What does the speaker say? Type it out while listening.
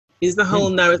Is the whole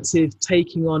narrative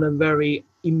taking on a very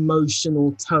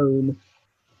emotional tone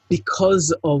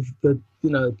because of the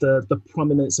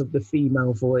prominence of the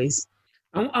female voice?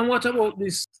 And what about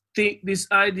this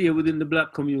idea within the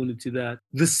Black community that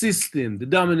the system, the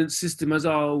dominant system, has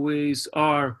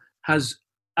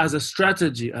as a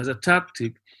strategy, as a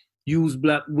tactic, used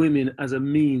Black women as a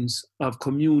means of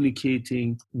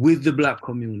communicating with the Black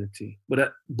community,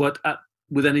 but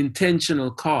with an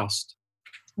intentional cost?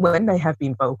 When they have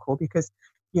been vocal, because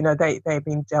they've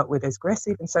been dealt with as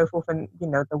aggressive and so forth, and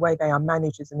the way they are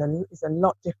managed is a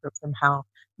lot different from how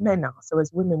men are. So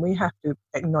as women, we have to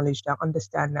acknowledge that,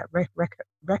 understand that,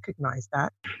 recognize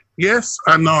that. Yes,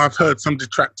 I know. I've heard some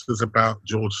detractors about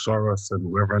George Soros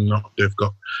and whether or not they've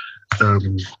got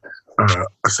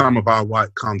some of our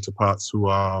white counterparts who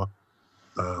are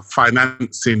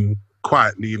financing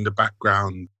quietly in the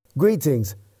background.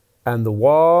 Greetings and the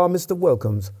warmest of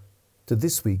welcomes to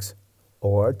this week's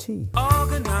ORT.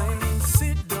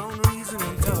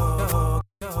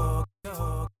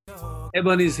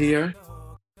 Ebony's here.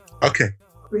 Okay.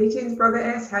 Greetings, Brother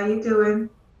S. How you doing?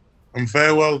 I'm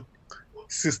very well,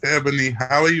 Sister Ebony.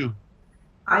 How are you?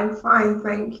 I'm fine,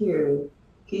 thank you.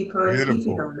 Keep on Beautiful.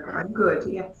 keeping on. I'm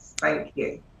good, yes, thank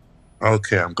you.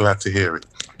 Okay, I'm glad to hear it.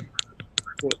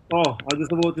 Oh, I was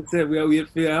just about to say, we are waiting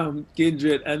for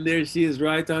Kindred, and there she is,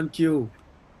 right on cue.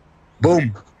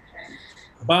 Boom.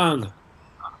 Bang.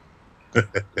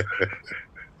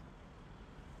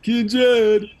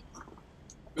 Kindred.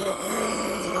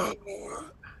 The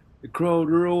crowd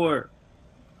roar.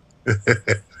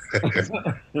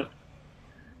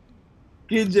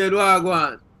 Kindred,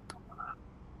 wagwan.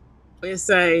 What you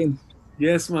saying?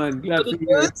 Yes, man. Glad to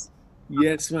hear it.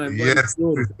 Yes, man. Yes,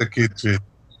 Mr. Kindred.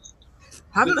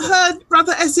 Haven't heard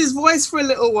Brother S's voice for a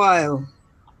little while.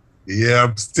 Yeah,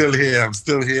 I'm still here,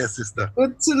 sister.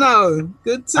 Good to know.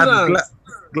 Good to know.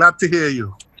 Glad to hear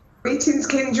you. Greetings,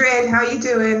 Kindred. How you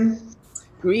doing?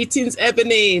 Greetings,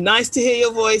 Ebony. Nice to hear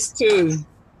your voice too.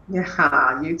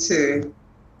 Yeah, you too.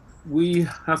 We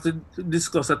have to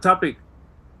discuss a topic.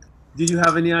 Did you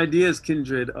have any ideas,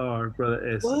 Kindred or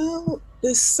Brother S? Well,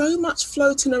 there's so much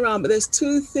floating around, but there's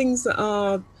two things that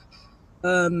have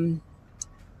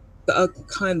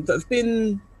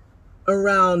been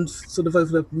around sort of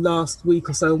over the last week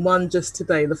or so. One just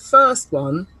today. The first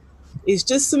one is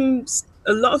just a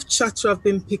lot of chatter I've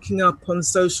been picking up on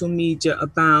social media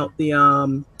about the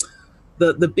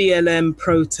BLM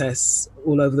protests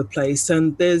all over the place,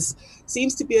 and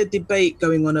seems to be a debate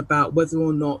going on about whether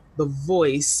or not the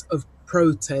voice of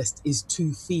protest is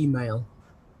too female.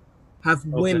 Have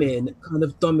women kind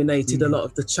of dominated a lot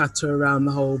of the chatter around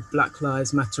the whole Black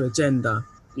Lives Matter agenda?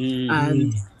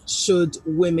 And should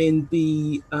women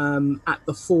be at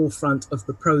the forefront of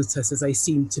the protests, as they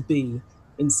seem to be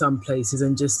in some places,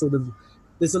 and just sort of,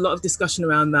 there's a lot of discussion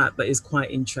around that is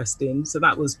quite interesting. So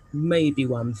that was maybe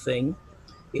one thing.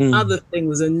 The other thing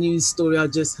was a news story I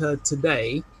just heard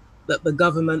today, that the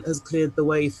government has cleared the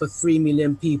way for 3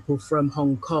 million people from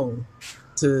Hong Kong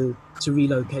to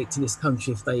relocate to this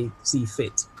country if they see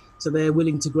fit. So they're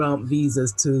willing to grant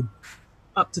visas to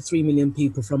up to 3 million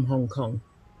people from Hong Kong.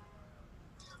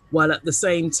 While at the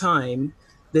same time,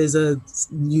 there's a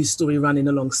news story running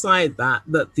alongside that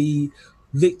the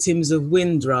victims of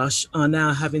Windrush are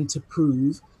now having to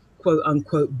prove, quote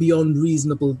unquote, beyond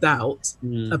reasonable doubt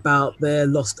about their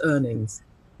lost earnings.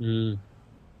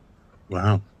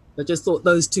 Wow. I just thought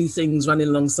those two things running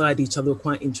alongside each other were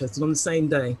quite interesting on the same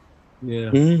day.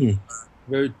 Yeah.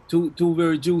 Two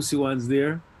very juicy ones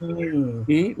there. When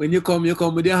you come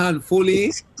with your hand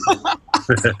fully.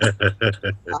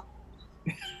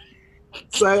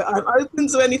 So I'm open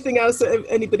to anything else that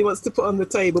anybody wants to put on the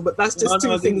table, but that's just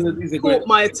two things that caught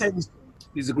my attention.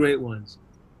 These are great ones.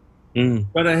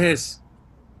 Brother Hess.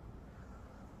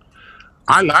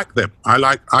 I like them. I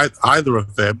like either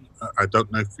of them. I don't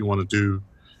know if you want to do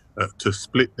to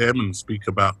split them and speak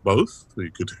about both. You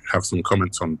could have some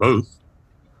comments on both.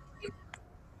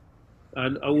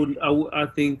 And I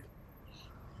think.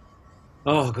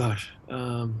 Oh gosh.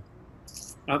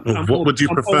 What would you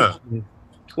prefer?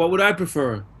 What would I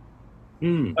prefer?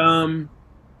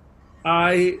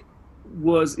 I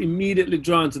was immediately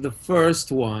drawn to the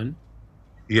first one.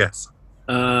 Yes.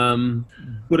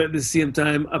 But at the same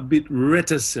time, a bit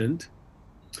reticent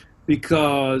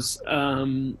because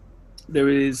there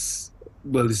is,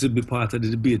 well, this would be part of the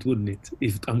debate, wouldn't it?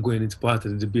 If I'm going into part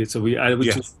of the debate. So we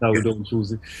choose how we don't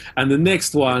choose it. And the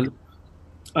next one,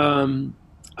 I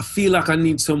feel like I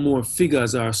need some more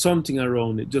figures or something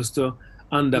around it just to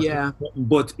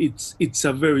but it's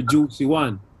a very juicy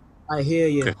one. I hear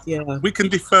you. Okay. Yeah. We can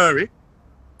defer it.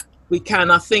 We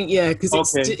can, I think, yeah, because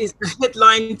it's the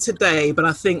headline today, but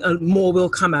I think more will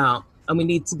come out, and we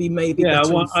need to be maybe Yeah,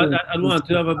 better informed. I want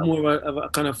to have a more of a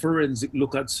kind of forensic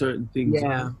look at certain things.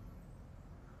 Yeah.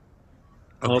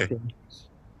 Okay.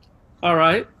 All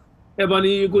right.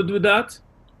 Ebony, you good with that?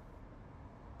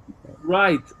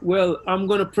 Right. Well, I'm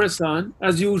going to press on.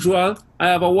 As usual, I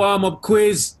have a warm-up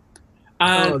quiz.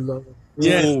 And Oh, Lord.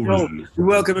 yes, Oh, so we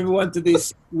welcome everyone to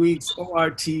this week's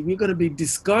ORT. We're going to be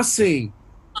discussing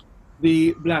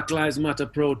the Black Lives Matter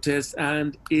protest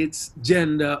and its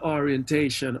gender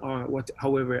orientation, or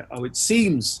however how it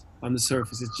seems on the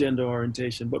surface, it's gender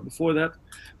orientation. But before that,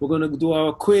 we're going to do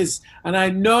our quiz. And I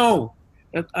know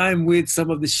that I'm with some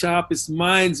of the sharpest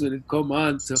minds when it comes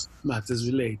on to matters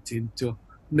relating to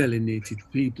melanated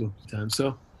people.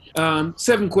 So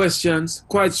 7 questions,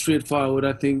 quite straightforward.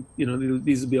 I think,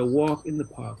 these will be a walk in the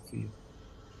park for you.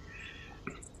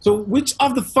 So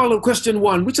question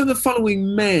 1, which of the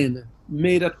following men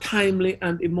made a timely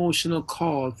and emotional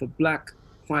call for black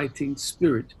fighting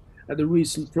spirit at the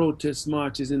recent protest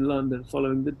marches in London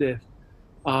following the death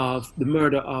of the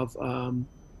murder of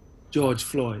George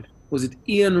Floyd? Was it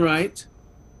Ian Wright,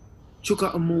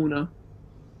 Chuka Umunna,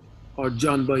 or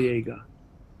John Boyega?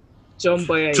 John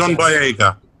Boyega. John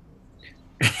Boyega.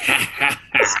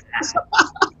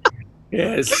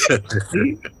 Yes.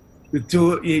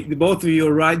 Both of you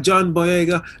are right. John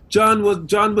Boyega.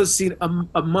 John was seen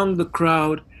among the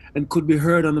crowd and could be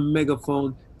heard on a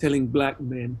megaphone telling black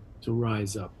men to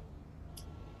rise up.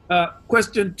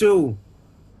 Question 2.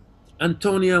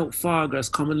 Antonio Fargas,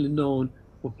 commonly known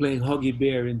for playing Huggy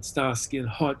Bear in Starsky and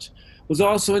Hutch, was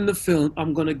also in the film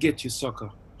I'm Gonna Get You, Sucker.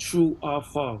 True or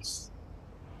false?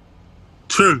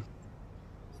 True.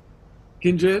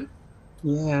 Kindred?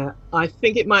 Yeah, I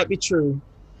think it might be true.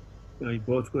 Oh, you're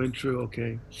both going true,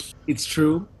 okay. It's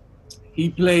true. He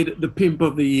played the Pimp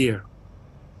of the Year.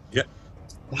 Yeah.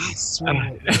 That's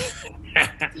right.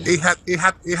 He had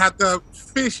the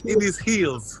fish in his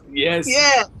heels. Yes.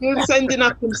 Yeah, he was sending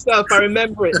up himself. I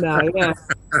remember it now, yeah.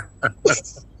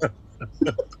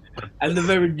 And the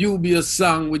very dubious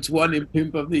song which won him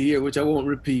Pimp of the Year, which I won't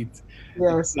repeat.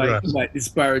 Yes. Quite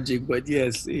disparaging, but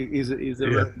yes, he's a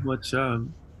very much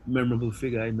memorable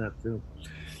figure in that film.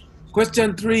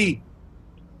 Question 3.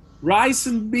 Rice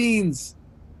and beans,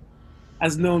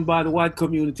 as known by the white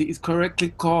community, is correctly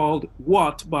called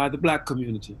what by the black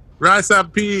community? Rice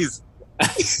and peas.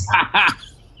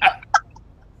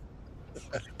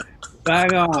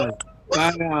 Bang on.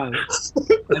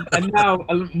 And now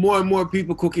more and more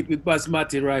people cook it with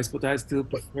basmati rice, but I still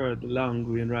prefer the long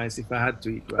grain rice if I had to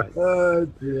eat rice. Oh,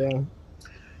 dear.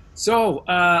 So,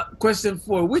 question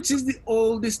 4. Which is the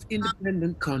oldest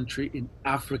independent country in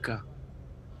Africa?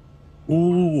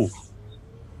 Ooh.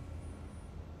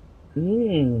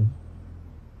 Mm.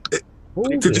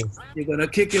 You're going to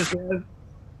kick yourself?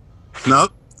 No.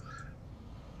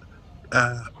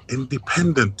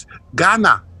 Independent.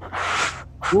 Ghana.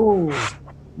 Ooh.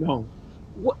 No.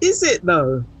 What is it,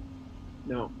 though?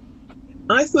 No.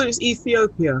 I thought it was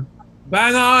Ethiopia.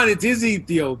 Bang on, it is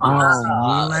Ethiopia.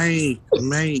 Oh,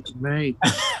 mate.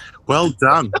 Well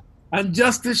done. And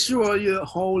just to show you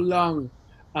how long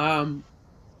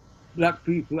black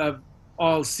people have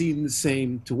all seen the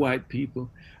same to white people,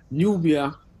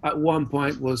 Nubia at one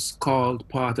point was called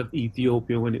part of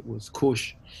Ethiopia when it was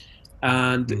Kush,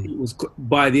 and it was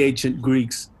by the ancient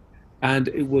Greeks, and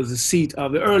it was the seat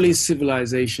of the earliest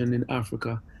civilization in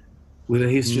Africa, with a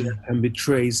history that can be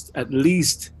traced at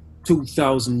least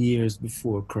 2,000 years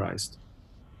before Christ.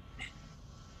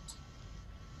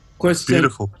 Question.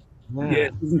 Beautiful.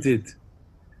 Yeah, isn't it?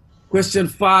 Question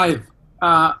 5.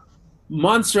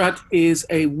 Montserrat is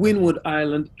a windward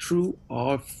island. True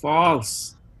or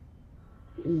false?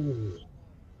 Ooh.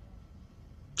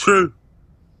 True.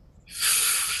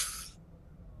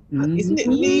 Isn't it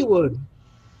Leeward?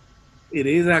 It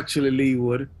is actually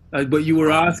Leeward. But you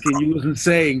were asking, you wasn't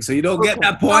saying, so you don't get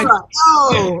that point.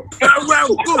 Oh,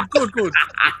 Well, good.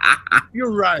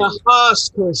 You're right. you're harsh,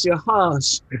 Chris. You're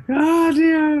harsh. Oh,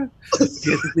 dear. Yes,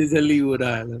 it is a Leeward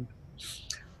island.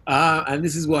 And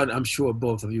this is what I'm sure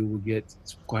both of you will get.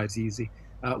 It's quite easy.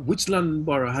 Which London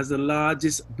borough has the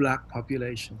largest black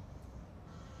population?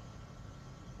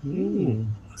 Oh,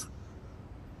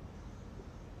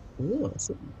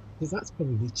 because that's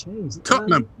probably changed.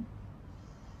 Tottenham.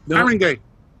 No. Haringey.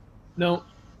 No.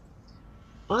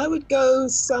 I would go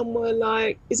somewhere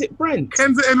like, is it Brent?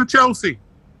 Kensington and Chelsea.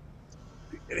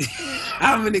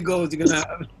 How many goals are you going to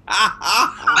have?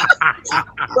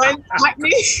 Brent,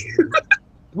 Hackney?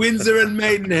 Windsor and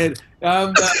Maidenhead.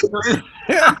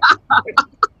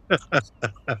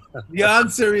 The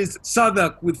answer is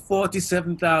Southwark with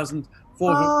 47,400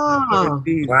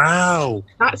 413. Wow.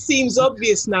 That seems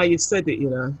obvious now you've said it, you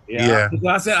know. Yeah.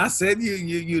 I said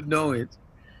you know it.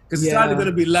 Because it's Yeah. either going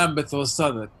to be Lambeth or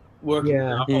Southern working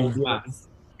Yeah. our old math.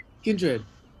 Kindred,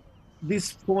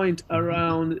 this point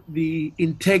around the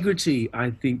integrity, I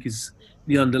think, is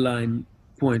the underlying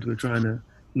point we're trying to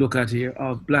look at here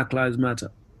of Black Lives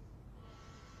Matter.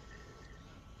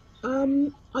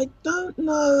 I don't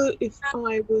know if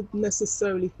I would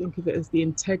necessarily think of it as the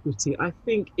integrity. I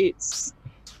think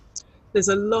there's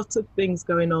a lot of things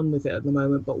going on with it at the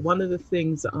moment, but one of the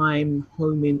things that I'm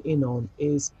homing in on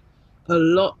is a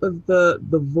lot of the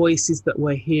voices that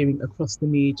we're hearing across the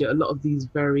media, a lot of these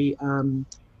very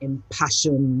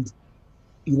impassioned,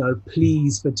 you know,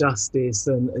 pleas for justice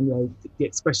and you know, the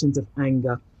expressions of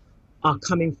anger are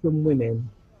coming from women,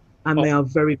 and they are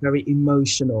very, very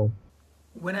emotional.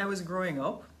 When I was growing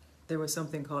up, there was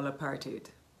something called apartheid.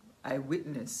 I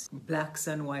witnessed blacks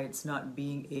and whites not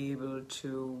being able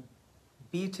to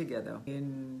be together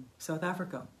in South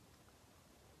Africa.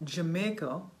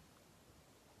 Jamaica,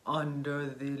 under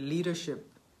the leadership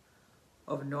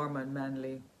of Norman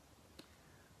Manley,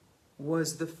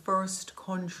 was the first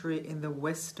country in the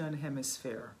Western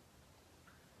Hemisphere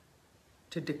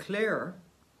to declare,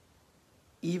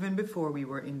 even before we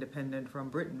were independent from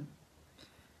Britain,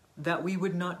 that we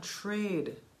would not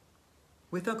trade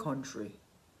with a country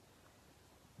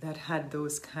that had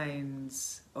those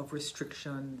kinds of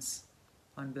restrictions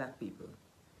on black people.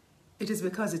 It is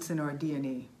because it's in our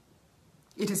DNA.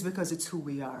 It is because it's who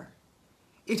we are.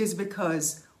 It is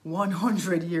because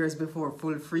 100 years before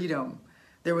full freedom,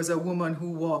 there was a woman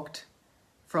who walked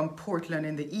from Portland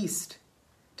in the east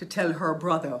to tell her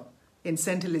brother in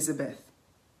St. Elizabeth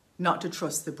not to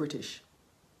trust the British.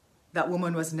 That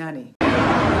woman was Nanny.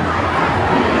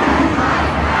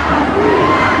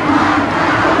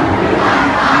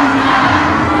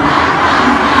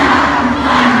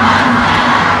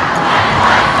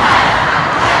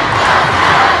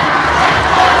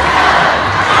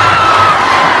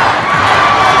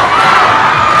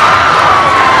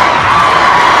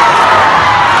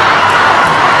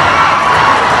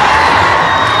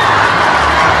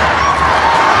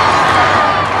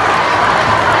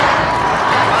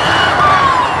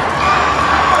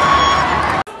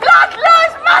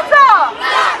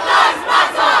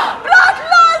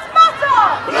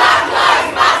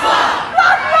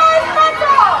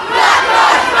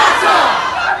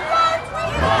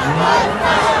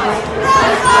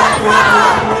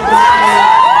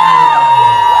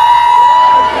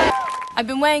 I've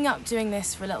been weighing up doing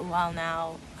this for a little while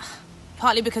now,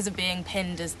 partly because of being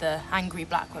pinned as the angry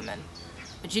black woman.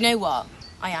 But you know what?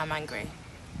 I am angry.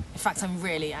 In fact, I'm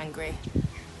really angry.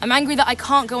 I'm angry that I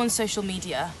can't go on social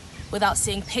media without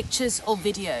seeing pictures or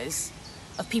videos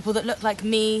of people that look like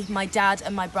me, my dad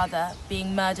and my brother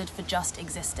being murdered for just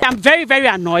existing. I'm very, very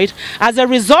annoyed as a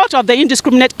result of the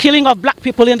indiscriminate killing of black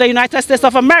people in the United States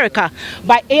of America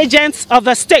by agents of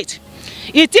the state.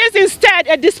 It is instead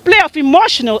a display of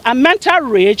emotional and mental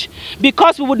rage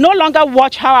because we would no longer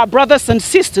watch how our brothers and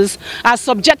sisters are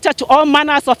subjected to all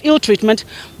manners of ill treatment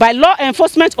by law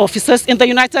enforcement officers in the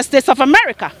United States of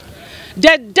America.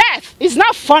 The death is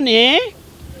not funny.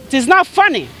 It is not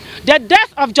funny. The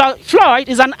death of George Floyd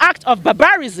is an act of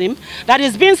barbarism that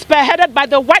is being spearheaded by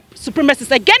the white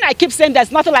supremacists. Again, I keep saying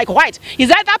there's nothing like white.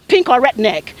 It's either pink or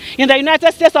redneck in the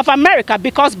United States of America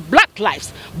because black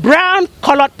lives, brown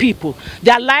colored people,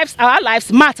 their lives, our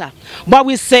lives matter. But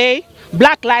we say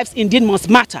black lives indeed must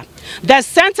matter. The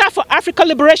Center for African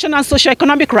Liberation and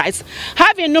Socioeconomic Rights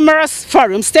have in numerous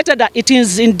forums stated that it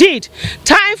is indeed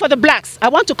time for the blacks, I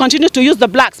want to continue to use the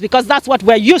blacks because that's what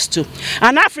we're used to,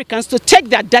 and Africans to take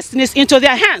their destinies into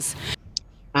their hands.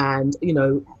 And, you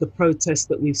know, the protests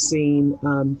that we've seen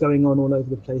going on all over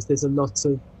the place, there's a lot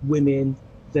of women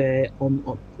there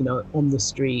on the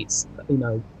streets, you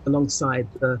know, alongside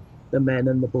the men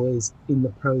and the boys in the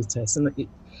protests. And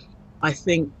I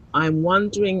think I'm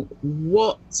wondering,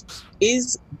 what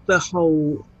is the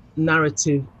whole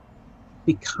narrative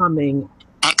becoming?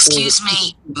 Excuse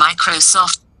me,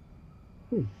 Microsoft.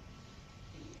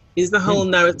 Is the whole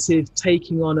narrative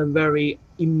taking on a very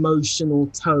emotional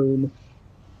tone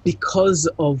because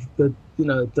of the, you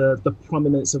know, the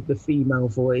prominence of the female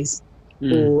voice?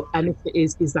 Or, and if it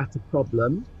is that a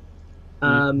problem?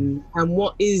 And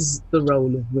what is the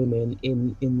role of women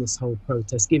in this whole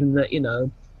protest, given that, you know,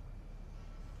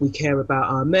 we care about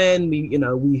our men,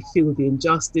 we feel the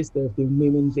injustice, there have been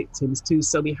women victims too,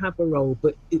 so we have a role,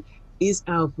 but is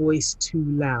our voice too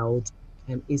loud,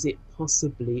 and is it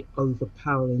possibly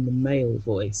overpowering the male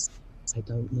voice? I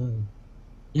don't know.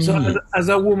 So as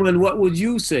a woman, what would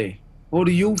you say? How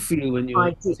do you feel when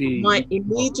you see? My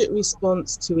immediate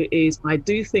response to it is I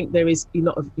do think there is a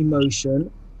lot of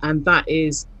emotion, and that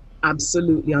is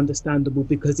absolutely understandable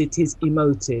because it is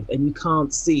emotive and you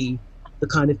can't see the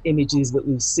kind of images that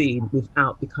we've seen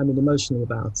without becoming emotional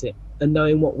about it and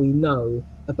knowing what we know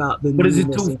about the But is it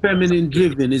newness. too feminine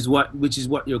driven? Which is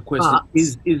what your question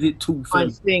is? Is it too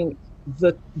feminine? I think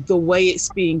the way it's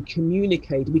being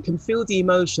communicated, we can feel the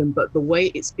emotion, but the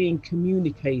way it's being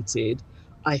communicated,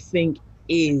 I think,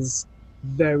 is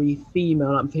very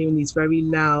female. I'm hearing these very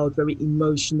loud, very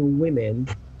emotional women.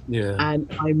 Yeah.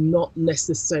 And I'm not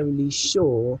necessarily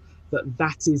sure that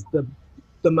that is the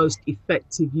most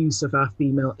effective use of our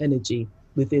female energy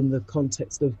within the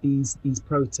context of these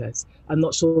protests. I'm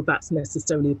not sure that's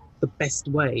necessarily the best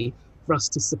way for us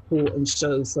to support and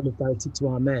show solidarity to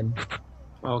our men.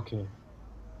 Okay.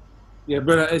 Yeah,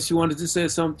 Brother S, you wanted to say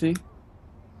something?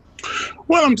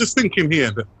 Well, I'm just thinking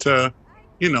here that,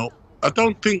 I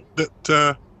don't think that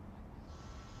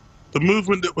the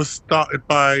movement that was started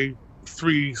by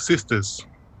 3 sisters,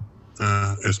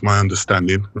 is my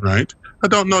understanding, right? I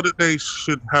don't know that they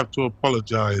should have to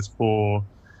apologize for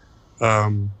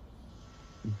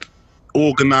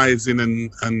organizing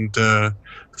and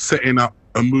setting up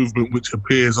a movement which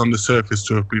appears on the surface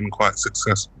to have been quite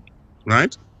successful,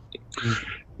 right? Mm-hmm.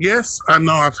 Yes, I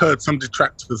know I've heard some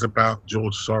detractors about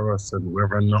George Soros and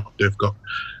whether or not they've got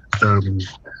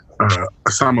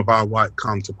some of our white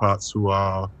counterparts who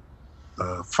are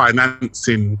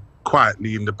financing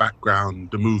quietly in the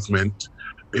background the movement,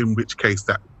 in which case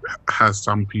that has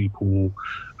some people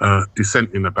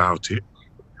dissenting about it.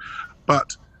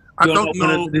 But I don't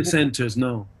know. Dissenters,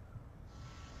 no.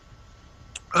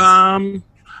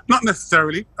 Not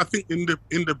necessarily. I think in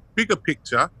the bigger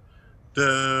picture,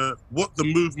 what the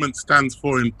movement stands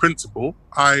for in principle,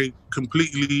 I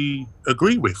completely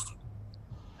agree with.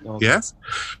 Okay. Yes.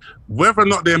 Whether or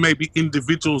not there may be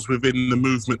individuals within the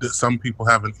movement that some people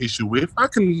have an issue with, I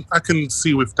can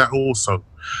see with that also.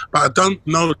 But I don't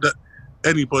know that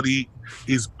anybody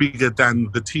is bigger than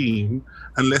the team,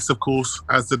 unless, of course,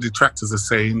 as the detractors are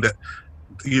saying, that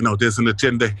there's an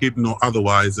agenda hidden or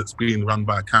otherwise that's being run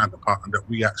by a counterpart, and that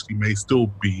we actually may still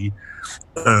be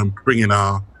bringing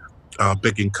our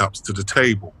begging cups to the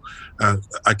table.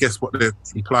 I guess what they're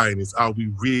implying is, are we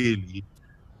really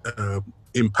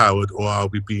empowered, or are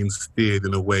we being steered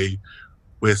in a way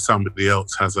where somebody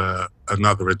else has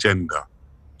another agenda?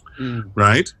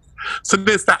 Right? So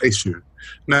there's that issue.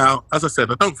 Now, as I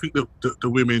said, I don't think that the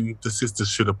women, the sisters,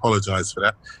 should apologize for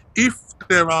that. If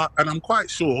there are, and I'm quite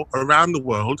sure around the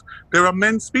world, there are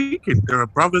men speaking, there are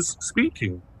brothers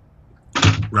speaking,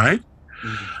 right?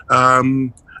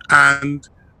 And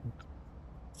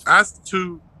as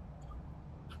to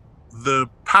the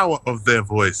power of their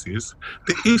voices,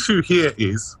 the issue here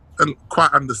is, and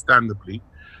quite understandably,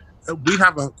 we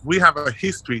have a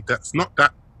history that's not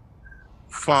that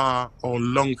far or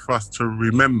long for us to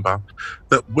remember,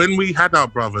 that when we had our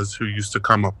brothers who used to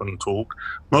come up and talk,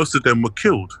 most of them were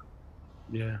killed.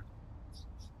 Yeah.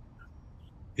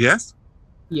 Yes?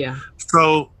 Yeah.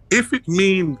 So if it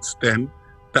means then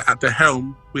that at the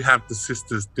helm we have the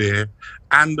sisters there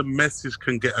and the message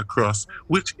can get across,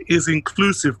 which is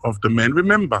inclusive of the men.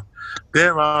 Remember,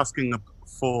 they're asking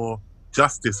for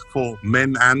justice for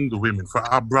men and women, for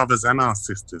our brothers and our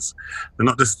sisters. They're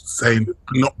not just saying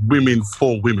not women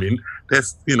for women. They're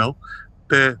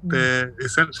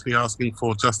essentially asking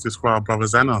for justice for our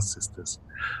brothers and our sisters.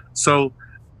 So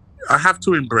I have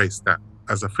to embrace that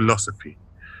as a philosophy.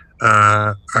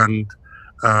 And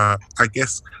I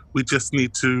guess we just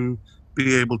need to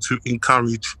be able to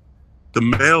encourage the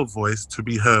male voice to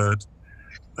be heard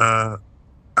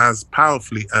as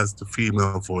powerfully as the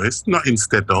female voice, not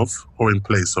instead of or in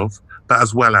place of, but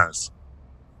as well as.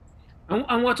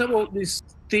 And what about this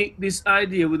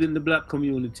idea within the black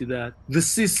community that the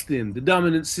system, the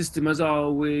dominant system, has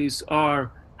always,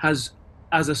 or has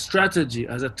as a strategy,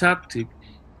 as a tactic,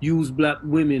 used black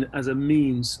women as a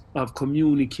means of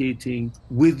communicating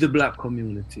with the black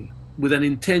community with an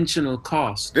intentional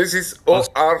cost? This is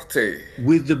ORT.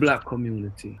 With the black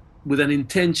community, with an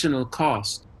intentional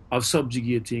cost of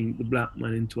subjugating the black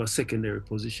man into a secondary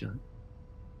position.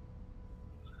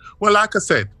 Well, like I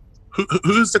said,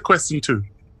 who's the question to?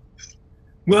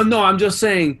 Well, no, I'm just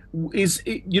saying,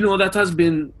 that has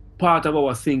been part of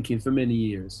our thinking for many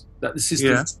years, that the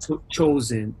system has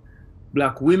chosen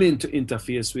black women to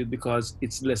interface with because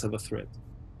it's less of a threat.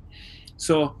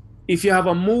 So if you have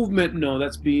a movement now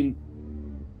that's being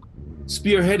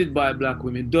spearheaded by black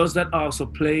women, does that also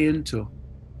play into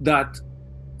that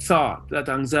thought, that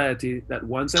anxiety, that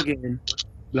once again,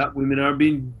 black women are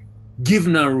being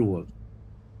given a role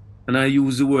And I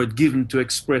use the word given to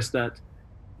express that,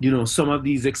 you know, some of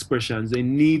these expressions, they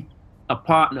need a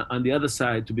partner on the other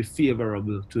side to be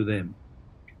favorable to them.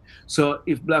 So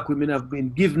if black women have been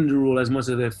given the role as much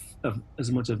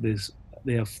as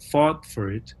they have fought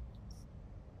for it,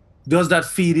 does that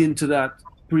feed into that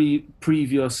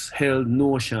previous held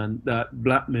notion that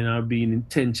black men are being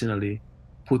intentionally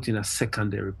put in a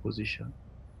secondary position?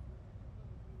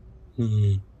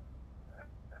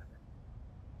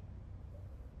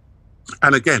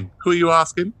 And again, who are you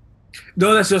asking?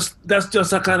 No, that's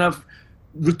just a kind of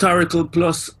rhetorical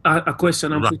plus a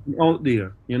question I'm putting out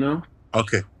there, you know?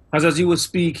 Okay. As you were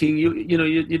speaking,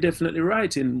 you're definitely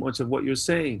right in much of what you're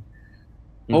saying.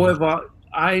 However,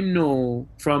 I know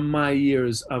from my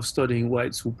years of studying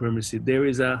white supremacy, there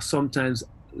is a sometimes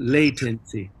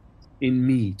latency in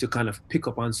me to kind of pick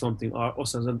up on something, or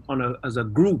us as a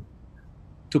group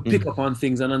to pick up on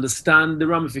things and understand the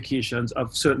ramifications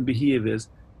of certain behaviors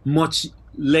much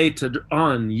later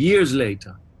on, years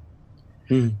later.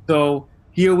 So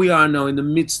here we are now in the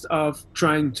midst of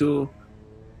trying to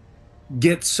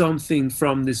get something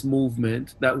from this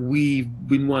movement that we've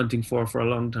been wanting for a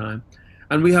long time.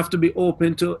 And we have to be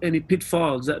open to any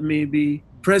pitfalls that may be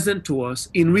present to us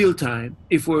in real time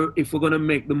if we're going to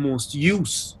make the most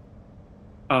use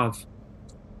of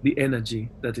the energy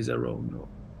that is around now.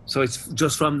 So it's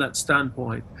just from that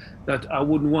standpoint that I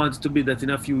wouldn't want it to be that in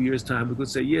a few years' time we could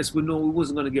say, yes, we know we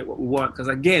wasn't going to get what we want, because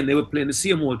again, they were playing the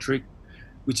same old trick,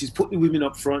 which is put the women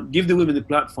up front, give the women the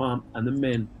platform, and the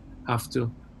men have to,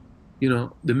 you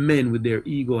know, the men with their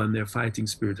ego and their fighting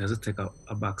spirit has to take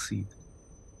a back seat.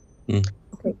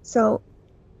 Okay, so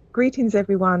greetings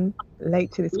everyone.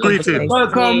 Late to this conversation.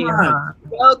 Welcome, man.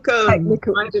 Welcome.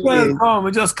 Welcome.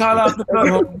 We just call out the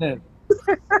club.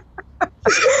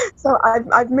 So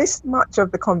I've missed much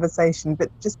of the conversation, but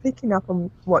just picking up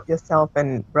on what yourself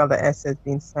and Brother S has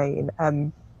been saying,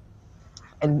 and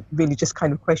really just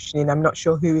kind of questioning, I'm not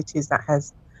sure who it is that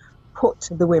has put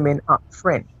the women up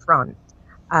front.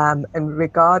 And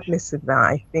regardless of that,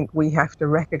 I think we have to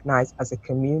recognize as a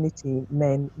community,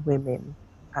 men, women,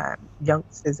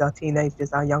 youngsters, our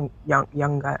teenagers, our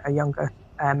younger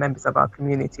members of our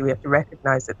community, we have to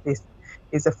recognize that this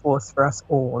is a force for us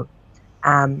all.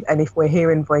 And if we're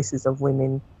hearing voices of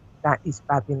women, that is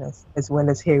fabulous, as well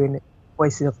as hearing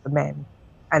voices of the men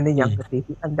and the younger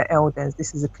people and the elders.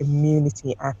 This is a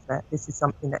community effort. This is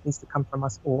something that needs to come from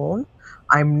us all.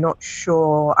 I'm not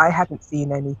sure, I haven't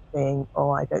seen anything,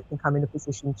 or I don't think I'm in a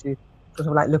position to sort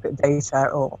of like look at data,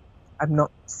 or I've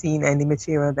not seen any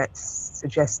material that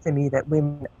suggests to me that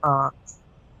women are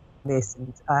this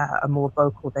and are more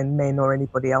vocal than men or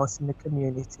anybody else in the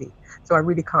community. So I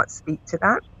really can't speak to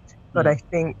that. But I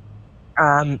think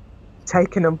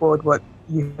taking on board what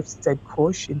you have said,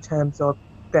 Kush, in terms of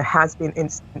there has been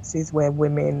instances where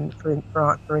women,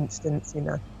 for instance, you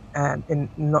know, in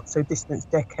not so distant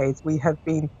decades, we have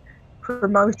been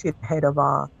promoted ahead of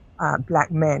our black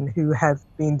men who have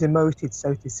been demoted,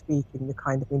 so to speak, in the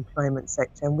kind of employment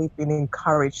sector, and we've been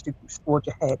encouraged to forge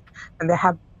ahead. And there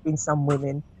have been some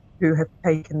women who have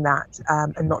taken that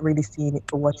and not really seeing it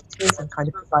for what it is, and kind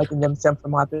of providing themselves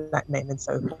from our black men and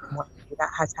so forth. That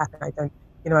has happened.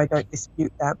 I don't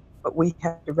dispute that, but we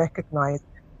have to recognize,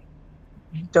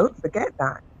 don't forget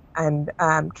that, and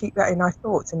keep that in our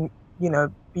thoughts, and, you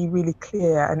know, be really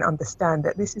clear and understand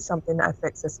that this is something that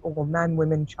affects us all, man,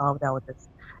 women, child, elders,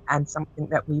 and something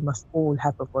that we must all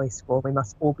have a voice for. We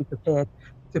must all be prepared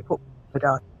to put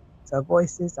forward our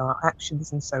voices, our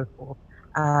actions, and so forth.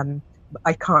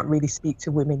 I can't really speak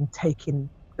to women taking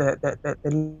the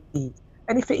lead.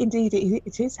 And if indeed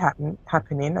it is happening,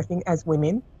 I think as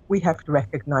women, we have to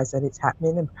recognize that it's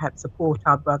happening and perhaps support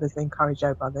our brothers, encourage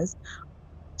our brothers,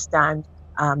 understand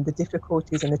the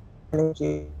difficulties and the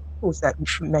challenges that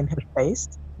men have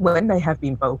faced when they have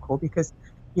been vocal, because,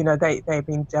 you know, they've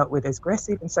been dealt with as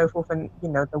aggressive and so forth, and, you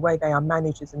know, the way they are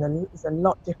managed is a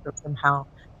lot different from how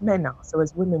men are. So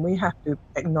as women, we have to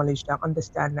acknowledge that,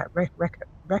 understand that,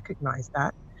 recognize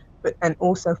that, and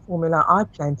also formulate our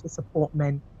plan to support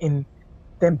men in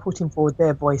them putting forward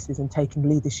their voices and taking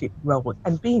leadership roles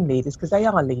and being leaders, because they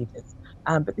are leaders.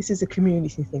 But this is a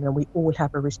community thing, and we all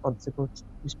have a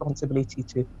responsibility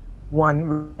to, one,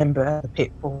 remember the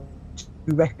pitfall,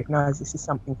 to recognize this is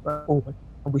something for all,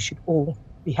 and we should all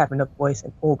be having a voice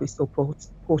and all be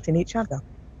supporting each other.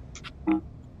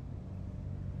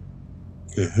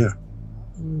 Yeah.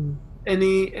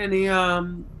 Any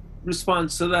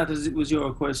response to that, as it was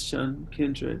your question,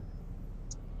 Kindred?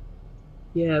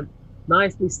 Yeah,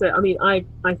 Nicely said. I mean, I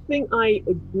think I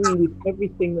agree with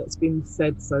everything that's been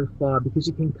said so far because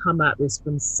you can come at this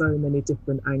from so many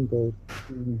different angles.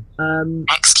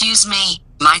 Excuse me,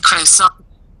 Microsoft.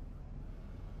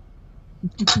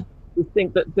 We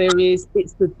think that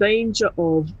it's the danger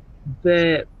of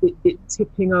it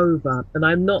tipping over, and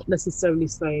I'm not necessarily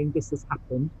saying this has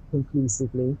happened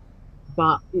conclusively,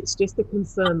 but it's just a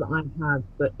concern that I have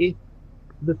that if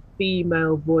the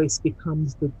female voice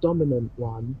becomes the dominant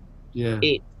one,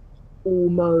 it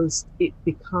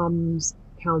becomes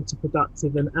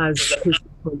counterproductive, and as Chris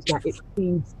pointed out, it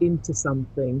feeds into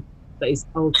something that is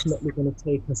ultimately going to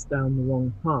take us down the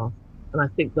wrong path. And I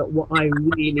think that what I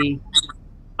really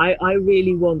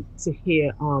want to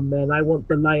hear are men. I want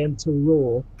the lion to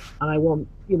roar, and I want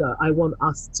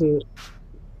us to.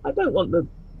 I don't want the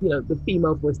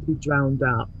female voice to be drowned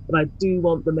out, but I do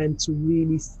want the men to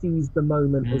really seize the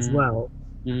moment as well,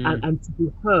 and to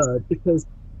be heard, because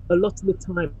a lot of the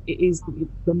time it is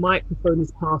the microphone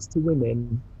is passed to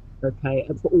women, okay,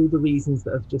 and for all the reasons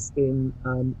that have just been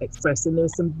expressed, and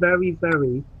there's some very,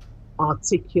 very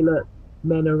articulate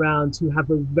men around who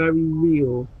have a very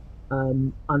real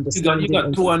understanding. You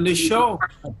got two on this show.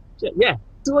 Yeah,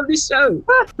 two on this show.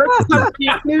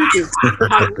 Included.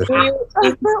 Have real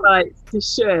insights to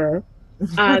share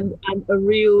and a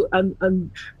real and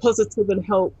positive and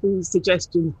helpful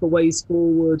suggestions for ways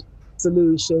forward,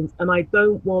 solutions. And I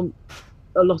don't want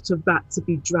a lot of that to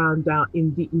be drowned out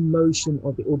in the emotion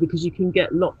of it all, because you can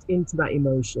get locked into that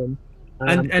emotion.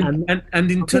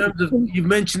 And in terms of, you've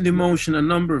mentioned emotion a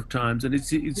number of times, and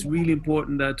it's really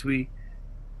important that we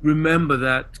remember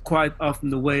that quite often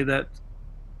the way that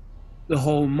the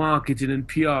whole marketing and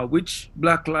PR, which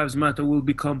Black Lives Matter will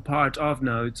become part of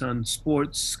now, it's on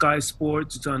sports, Sky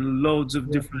Sports, it's on loads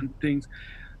of different things.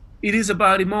 It is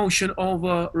about emotion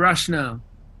over rationale.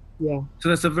 Yeah. So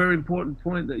that's a very important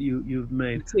point that you've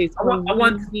made. I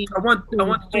want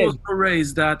to also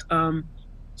raise that.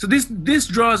 So this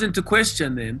draws into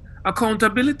question then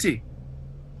accountability.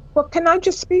 Well, can I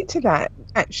just speak to that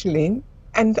actually?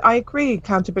 And I agree,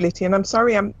 accountability. And I'm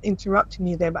sorry I'm interrupting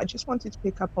you there, but I just wanted to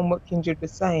pick up on what Kindred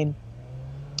was saying.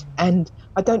 And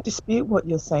I don't dispute what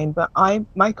you're saying, but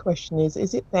my question is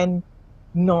it then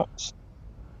not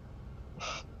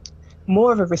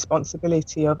more of a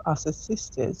responsibility of us as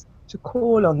sisters to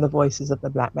call on the voices of the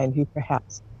Black men who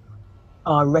perhaps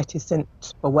are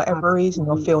reticent for whatever reason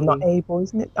or feel not able,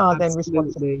 isn't it? Are then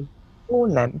responsible.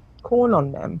 Call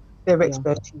on them, their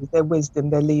expertise, their wisdom,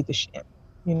 their leadership,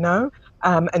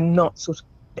 and not sort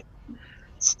of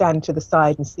stand to the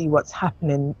side and see what's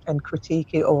happening and critique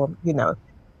it, or,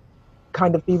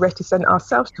 kind of be reticent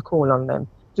ourselves to call on them.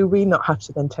 Do we not have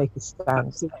to then take a stand?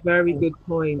 That's a very good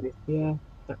point. Yeah.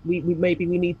 We maybe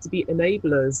we need to be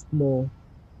enablers more.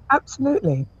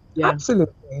 Absolutely. Yeah.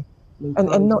 Absolutely.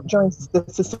 And not join the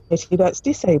society that's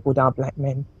disabled our Black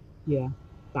men. Yeah,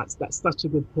 that's such a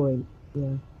good point.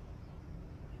 Yeah.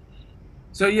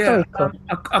 So yeah,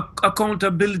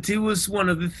 accountability was one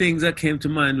of the things that came to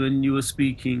mind when you were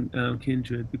speaking,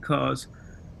 Kindred, because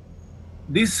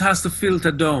this has to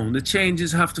filter down. The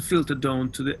changes have to filter down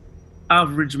to the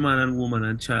average man and woman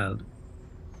and child.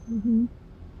 Mm-hmm.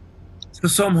 So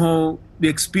somehow the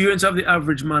experience of the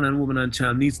average man and woman and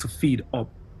child needs to feed up.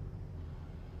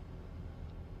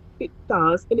 It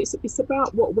does, and it's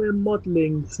about what we're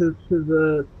modelling to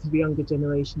the younger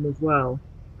generation as well.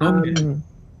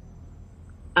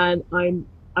 And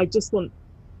I just want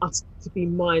us to be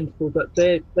mindful that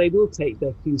they will take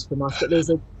their cues from us. That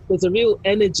there's a real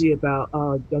energy about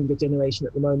our younger generation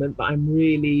at the moment that I'm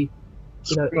really,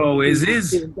 always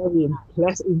very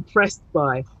impressed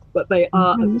by. But they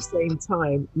are at the same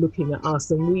time looking at us,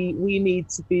 and we need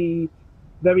to be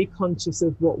very conscious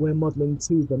of what we're modeling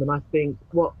to them. And I think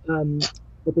what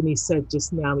Denise said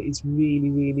just now is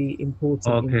really, really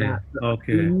important in that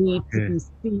we need to be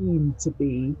seen to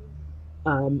be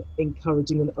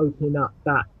encouraging and opening up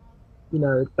that,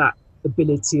 that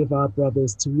ability of our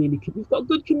brothers to really, we've got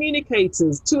good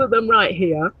communicators, two of them right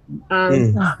here,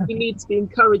 and we need to be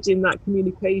encouraging that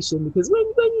communication, because when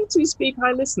you two speak,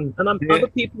 I listen, and other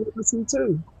people will listen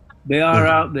too. They are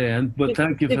out there, but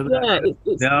thank you for that.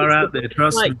 They are out there,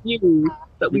 trust me. Like you,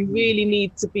 that we really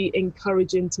need to be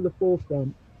encouraging to the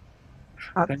forefront.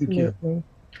 Absolutely.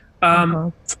 Thank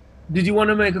you. Did you want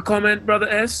to make a comment, Brother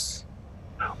S?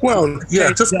 Well,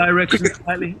 yeah, just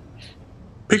slightly.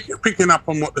 Picking up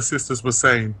on what the sisters were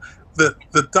saying, the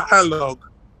dialogue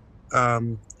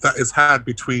that is had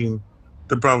between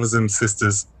the brothers and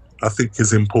sisters, I think,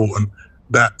 is important.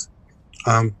 That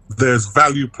there's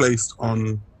value placed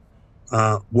on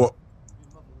what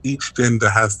each gender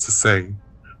has to say.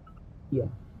 Yeah.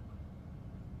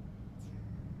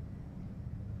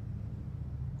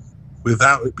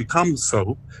 without it becomes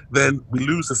so, then we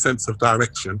lose a sense of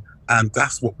direction, and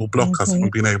that's what will block us from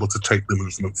being able to take the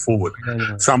movement forward.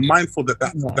 So I'm mindful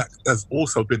that has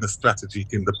also been a strategy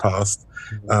in the past.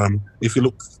 If you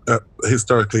look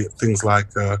historically at things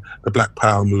like the Black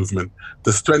Power movement,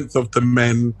 the strength of the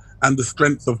men and the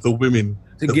strength of the women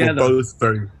together,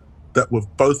 that were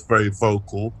both very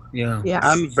vocal,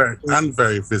 and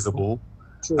very visible,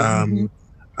 and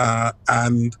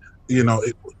you know,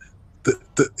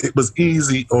 it was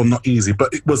easy, or not easy,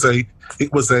 but it was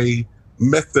a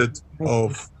method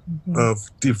of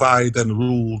divide and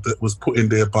rule that was put in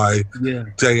there by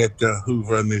J. Edgar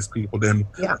Hoover and these people then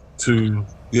to,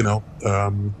 you know,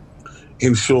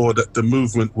 ensure that the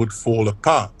movement would fall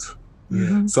apart.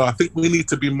 So I think we need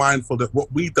to be mindful that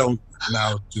what we don't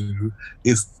now do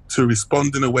is to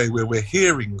respond in a way where we're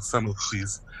hearing some of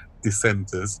these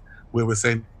dissenters, where we're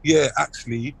saying,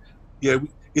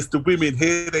 it's the women,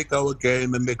 here they go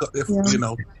again, and they got their, you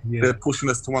know, they're pushing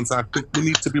us to one side. I think we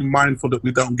need to be mindful that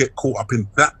we don't get caught up in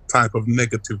that type of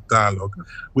negative dialogue,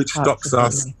 which stops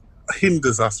us,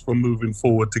 hinders us from moving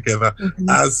forward together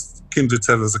as kindred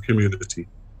as a community.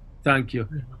 Thank you.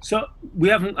 So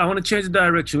I want to change the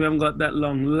direction. We haven't got that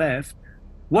long left.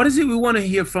 What is it we want to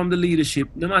hear from the leadership,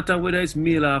 no matter whether it's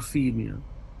male or female?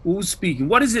 Who's speaking?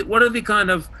 What is it? What are the kind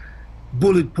of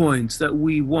bullet points that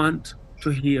we want to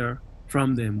hear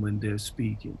from them when they're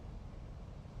speaking?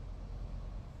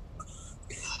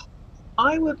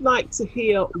 I would like to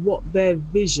hear what their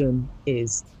vision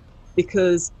is,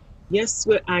 because yes,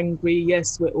 we're angry.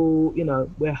 Yes, we're all, you know,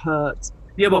 we're hurt.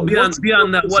 Yeah, but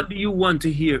beyond that, what do you want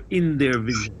to hear in their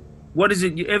vision? What is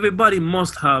it? Everybody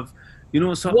must have, you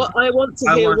know, something. What I want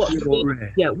to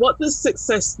hear, what does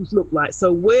success look like?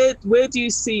 So where do you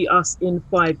see us in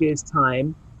 5 years'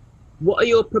 time? What are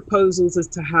your proposals as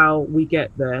to how we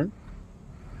get there?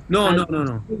 No.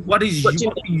 What is what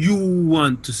you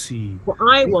want to see? What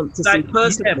I want to see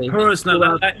personally. Yeah,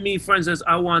 personally, like me, for instance,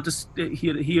 I want to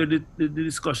hear the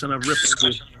discussion of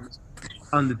reparations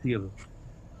on the table.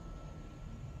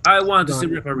 I want to see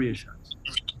reparations.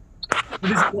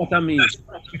 This is what I mean.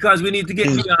 Because we need to get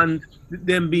beyond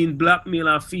them being black, male,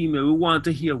 or female. We want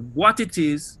to hear what it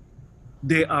is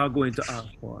they are going to ask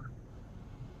for.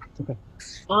 Okay.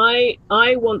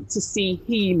 I want to see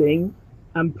healing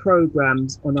and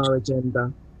programs on our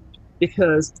agenda,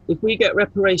 because if we get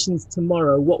reparations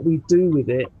tomorrow, what we do with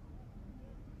it,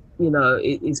 you know,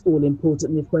 it is all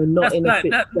important. If we're not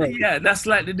that's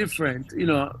slightly different, you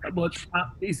know. But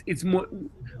it's more,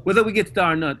 whether we get it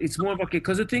or not, it's more of okay.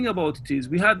 Because the thing about it is,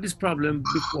 we had this problem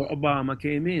before Obama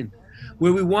came in,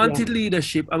 where we wanted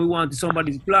leadership and we wanted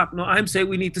somebody black. No, I'm saying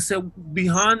we need to say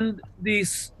beyond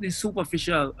these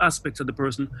superficial aspects of the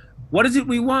person, what is it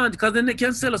we want? Because then they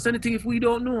can't sell us anything if we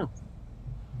don't know.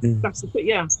 That's the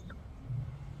thing, So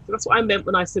that's what I meant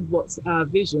when I said what's our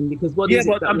vision, because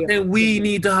I'm saying we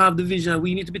need to have the vision.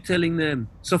 We need to be telling them.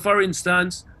 So for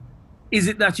instance, is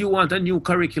it that you want a new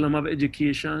curriculum of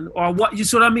education, or what? You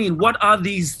see what I mean? What are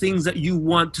these things that you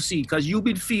want to see? Because you've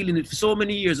been feeling it for so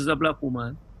many years as a black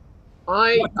woman.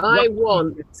 I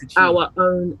want our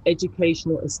own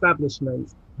educational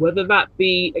establishments, whether that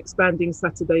be expanding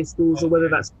Saturday schools or whether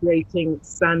that's creating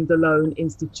standalone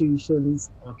institutions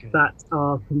that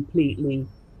are completely,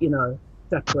 you know,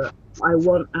 separate. I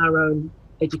want our own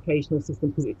educational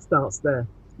system because it starts there.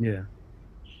 Yeah.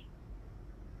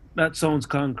 That sounds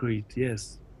concrete,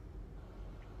 yes.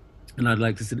 And I'd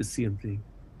like to see the same thing.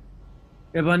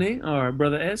 Ebony or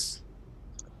Brother S?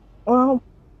 Well,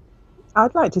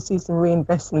 I'd like to see some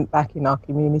reinvestment back in our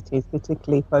communities,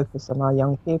 particularly focused on our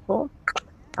young people.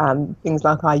 Things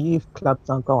like our youth clubs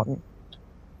are gone.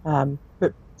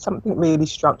 But something really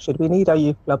structured. We need our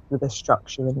youth clubs with a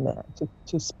structure in there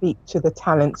to speak to the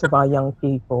talents of our young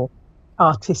people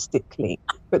artistically,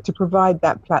 but to provide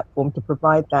that platform, to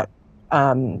provide that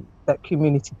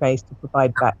community base, to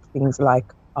provide back things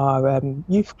like our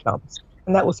youth clubs.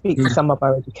 And that will speak to some of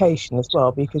our education as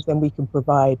well, because then we can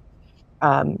provide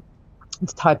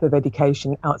this type of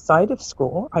education outside of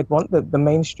school. I'd want the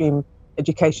mainstream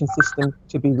education system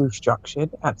to be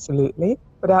restructured, absolutely.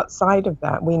 But outside of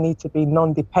that, we need to be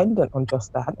non-dependent on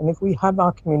just that. And if we have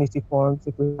our community forums,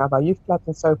 if we have our youth clubs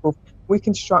and so forth, we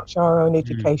can structure our own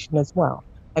education as well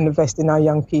and invest in our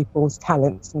young people's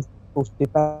talents and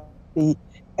develop the,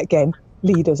 again,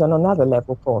 leaders on another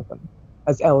level for them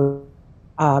as elders.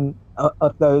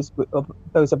 Of those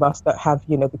of us that have,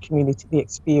 you know, the community, the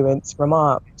experience from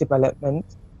our development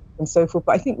and so forth.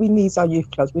 But I think we need our youth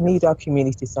clubs, we need our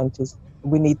community centres,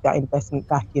 we need that investment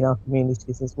back in our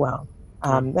communities as well.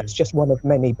 That's just one of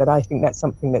many, but I think that's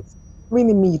something that's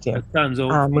really medium. That stands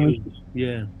out.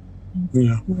 Yeah.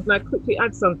 Yeah. Can I quickly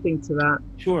add something to that?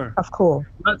 Sure. Of course.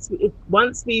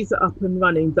 Once these are up and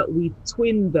running, that we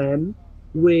twin them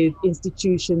with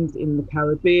institutions in the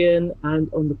Caribbean and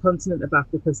on the continent of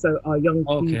Africa, so our young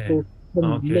people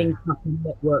can link up and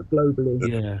network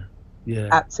globally. Yeah.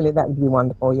 Absolutely, that would be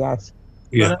wonderful. Yes.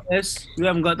 Yeah. Yes, we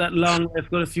haven't got that long. We've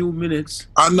got a few minutes.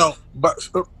 I know, but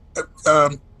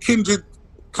Kindred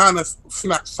kind of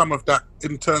snatched some of that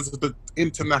in terms of the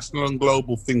international and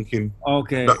global thinking.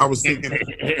 Okay. That I was thinking,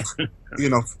 you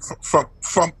know,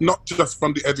 from not just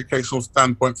from the educational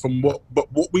standpoint,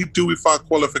 but what we do with our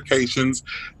qualifications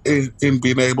in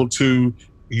being able to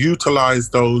utilize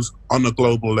those on a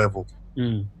global level.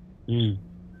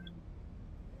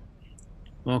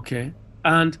 Okay.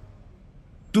 And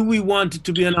do we want it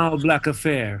to be an all-black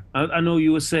affair? I know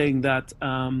you were saying that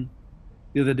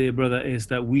the other day, Brother, is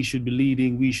that we should be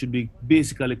leading. We should be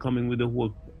basically coming with the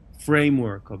whole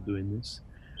framework of doing this.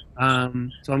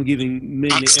 So I'm giving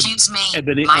mainly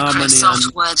Ebony, Harmony,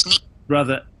 and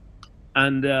Brother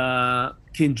and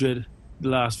Kindred the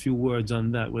last few words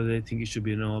on that, whether they think it should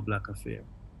be an all-black affair.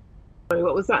 Sorry,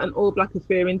 what was that? An all-black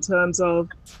affair in terms of?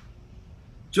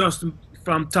 Just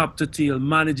from top to tail,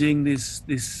 managing this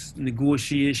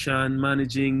negotiation,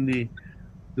 managing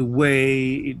the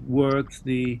way it works,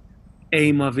 the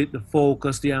aim of it, the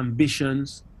focus, the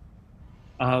ambitions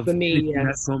of me,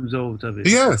 that comes out of it.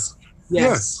 Yes.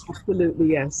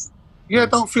 Absolutely, yes. Yeah,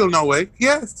 don't feel no way.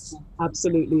 Yes.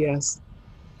 Absolutely, yes.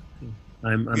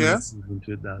 I'm yes.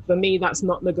 into that. For me, that's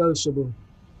not negotiable.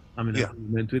 I'm in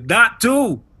agreement with that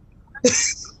too.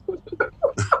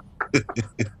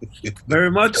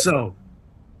 Very much so.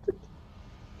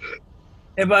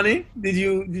 Ebony, did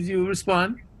you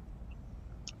respond?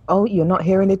 Oh, you're not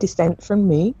hearing a dissent from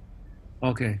me?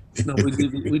 Okay. No, we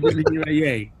didn't hear a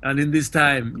yay. And in this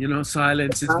time, you know,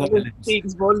 silence is violence.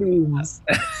 Speaks volumes.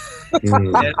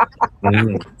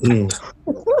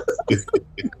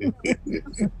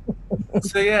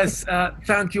 So yes,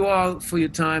 thank you all for your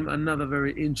time. Another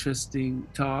very interesting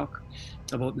talk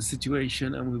about the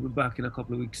situation, and we'll be back in a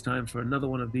couple of weeks' time for another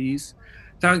one of these.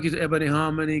 Thank you to Ebony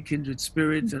Harmony, Kindred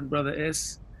Spirit, and Brother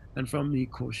S, and from me,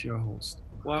 Kush, your host.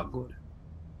 Walk good.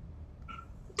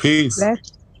 Peace.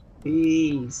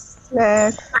 Peace.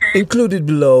 Included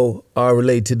below are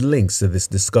related links to this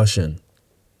discussion.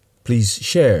 Please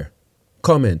share,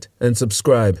 comment, and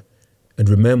subscribe. And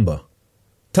remember,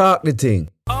 talk the thing.